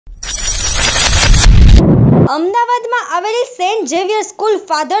અમદાવાદમાં આવેલી Saint Xavier school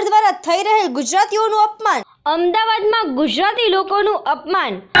father દ્વારા થઈ રહેલ ગુજરાતીઓનું અપમાન. અમદાવાદમાં ગુજરાતી લોકોનું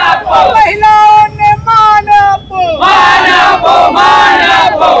અપમાન. મહિલાઓને માન આપો, માન આપો, માન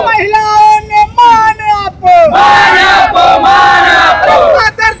આપો, મહિલાઓને માન આપો, માન આપો, માન આપો.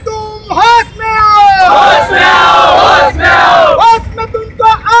 फादर तुम होश में आओ, होश में आओ, होश में आओ. होश में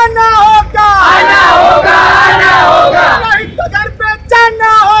तुमको आना होगा, आना होगा, आना होगा. नहीं तो घर पे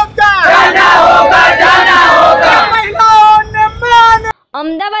जाना होगा, जाना होगा, जाना होगा. મહિલાઓને માન.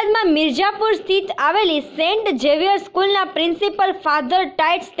 અમદાવાદમાં મિર્ઝાપુર સ્થિત આવેલી સેન્ટ ઝેવિયર સ્કૂલના પ્રિન્સિપલ ફાધર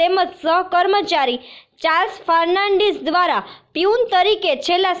ટાઇટ્સ તેમજ સહકર્મચારી ચાર્લ્સ ફર્નાન્ડીસ દ્વારા પ્યુન તરીકે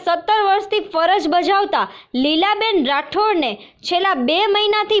છેલ્લા 17 વર્ષથી ફરજ બજાવતા લીલાબેન રાઠોડને છેલ્લા 2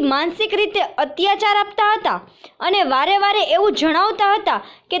 મહિનાથી માનસિક રીતે અત્યાચાર આપતા હતા અને વારે વારે એવું જણાવતા હતા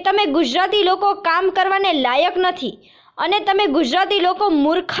કે તમે ગુજરાતી લોકો કામ કરવાને લાયક નથી અને તમે ગુજરાતી લોકો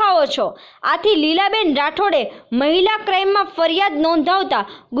મૂર્ખાઓ છો. આથી લીલાબેન રાઠોડે મહિલા ક્રાઇમમાં ફરિયાદ નોંધાવતા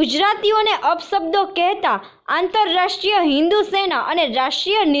ગુજરાતીઓને અપશબ્દો કહેતા આંતરરાષ્ટ્રીય હિન્દુ સેના અને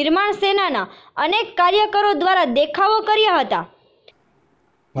રાષ્ટ્રીય નિર્માણ સેનાના અનેક કાર્યકરો દ્વારા દેખાવો કર્યા હતા.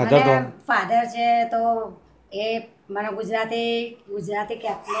 ફાધર છે તો એ મને ગુજરાતી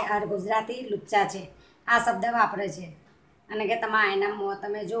લુચ્ચા છે આ શબ્દ વાપરે છે અને કે તમે આઈના મોં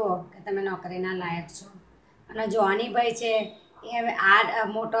તમે જુઓ કે તમે નોકરીના લાયક છો. અને જોહનીભાઈ છે એ આ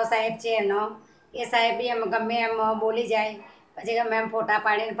મોટો સાહેબ છે એનો એ સાહેબ બી એમ ગમે એમ બોલી જાય પછી ગમે એમ ફોટા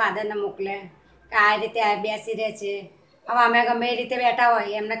પાડીને ફાધરને મોકલે કે આ રીતે આ બેસી રહે છે. હવે અમે ગમે એ રીતે બેઠા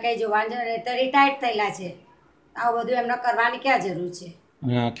હોય એમને કંઈ જોવાનું જોઈએ તો રિટાયર્ડ થયેલા છે. આવું બધું એમને કરવાની ક્યાં જરૂર છે?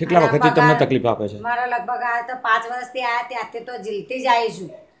 કેટલા વખતથી તમને તકલીફ આપે છે? મારા લગભગ આ તો 5 વર્ષથી આવ્યા ત્યાંથી તો જીલતી જ આવી છું.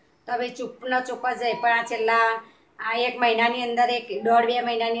 તો હવે ચૂપ ન ચૂપ જ જાય પણ આ છેલ્લા આ 1 મહિનાની અંદર 1.5-2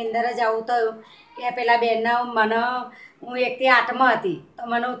 મહિનાની અંદર જ આવું થયું કે પેલા બેનને મને હું 1 થી 8માં હતી તો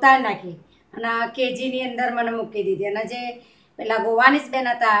મને ઉતારી નાખી અને કેજીની અંદર મને મૂકી દીધી અને જે પેલા ગોવાનીસ બેન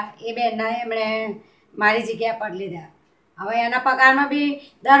હતા એ બેનને એમણે મારી જગ્યા પર લીધા. હવે એના પગારમાં બી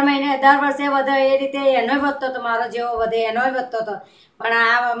દર વર્ષે વધે એ રીતે એનોય વધતો હતો, મારો જેવો વધે એનોય વધતો હતો પણ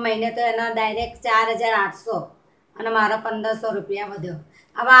આ મહિને તો એનો ડાયરેક્ટ 4800 અને મારો 1500 રૂપિયા વધ્યો.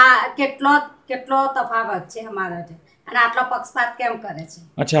 હવે આ કેટલો તફાવત છે અમારા અને આટલો પક્ષપાત કેમ કરે છે?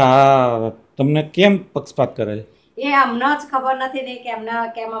 અચ્છા, તમને કેમ પક્ષપાત કરે છે? એ અમને જ ખબર નથી ને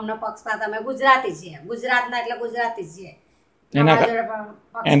કેમ અમને પક્ષપાત. અમે ગુજરાતી છીએ, ગુજરાતના એટલે ગુજરાતી છીએ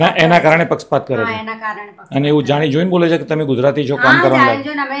એના કારણે પક્ષપાત કરે છે. એના કારણે અને એવું જાણી જોઈને બોલે છે કે તમે ગુજરાતી છો, કામ કરવાનું જાણી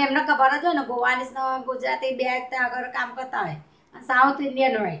જોઈને. અમે એમને ખબર જ હોય ને ગોવાનીસનો ગુજરાતી બે આગળ કામ કરતા હોય, સાઉથ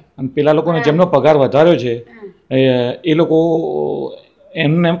ઇન્ડિયન હોય. અને પેલા લોકોને જેમનો પગાર વધાર્યો છે એ લોકો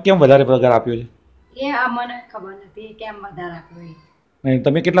એમને કેમ વધારે પગાર આપ્યો છે? એ અમને ખબર નથી કેમ વધારે આપ્યો.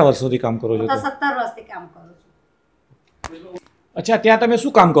 તમે કેટલા વર્ષોથી કામ કરો છો? 17 વર્ષથી કામ કરું છું. અચ્છા, ત્યાં તમે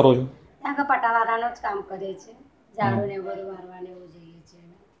શું કામ કરો છો? ત્યાં પટાવાળાનો જ કામ કરીએ છીએ, ઝાડુ ને બધું વારવાને એવું જઈએ છીએ.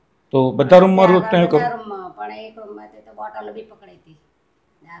 તો બધા રૂમમાં રોજ તમે કરો? પણ એક રૂમમાં તો બોટલો બી પકડી હતી,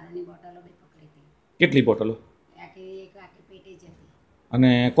 દારૂની બોટલો બી પકડી હતી. કેટલી બોટલો? આખી પેટી જ હતી. અને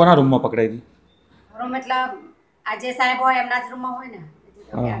કોના રૂમમાં પકડાઈ હતી? રૂમ એટલે આ જે સાહેબ હોય એમના જ રૂમમાં હોય ને.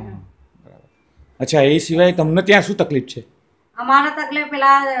 અચ્છા, એ સિવાય તમને ત્યાં શું તકલીફ છે? અમારા તકલીફ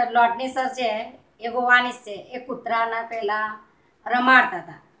પેલા લોટની સર છે એ ગોવાનીસ છે, એ કૂતરાના પેલા રમાડતા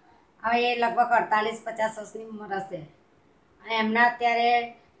હતા. હવે એ લગભગ 48-50 વર્ષની ઉંમર હશે અને એમના અત્યારે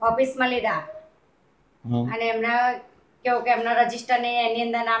ઓફિસમાં લીધા અને એમના કેવું કે એમના રજીસ્ટરને એની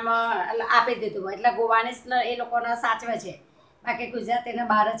અંદર નામ આપી દીધું એટલે ગોવાનીસ એ લોકોને સાચવે છે, બાકી ગુજરાતીને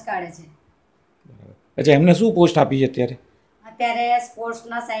બહાર જ કાઢે છે. અચ્છા, એમને શું પોસ્ટ આપી છે અત્યારે? અત્યારે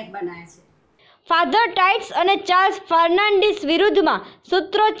સ્પોર્ટ્સના સાહેબ બનાવે છે. ફાધર ટાઇટ્સ અને ચાર્લ્સ ફર્નાન્ડીસ વિરુદ્ધમાં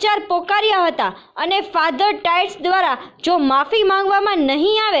સૂત્રોચ્ચાર પોકાર્યા હતા અને ફાધર ટાઇટ્સ દ્વારા જો માફી માંગવામાં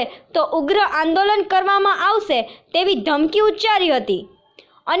નહીં આવે તો ઉગ્ર આંદોલન કરવામાં આવશે તેવી ધમકી ઉચ્ચારી હતી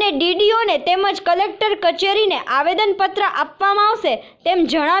અને ડીડીઓને તેમજ કલેક્ટર કચેરીને આવેદનપત્ર આપવામાં આવશે તેમ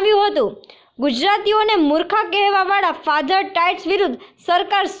જણાવ્યું હતું. ગુજરાતીઓને મૂર્ખા કહેવાવાળા ફાધર ટાઇટ્સ વિરુદ્ધ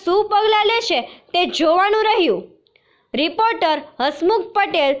સરકાર શું પગલાં લેશે તે જોવાનું રહ્યું. Reporter Hasmukh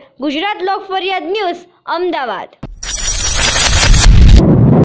Patel, Gujarat લોકફરિયાદ news, Ahmedabad.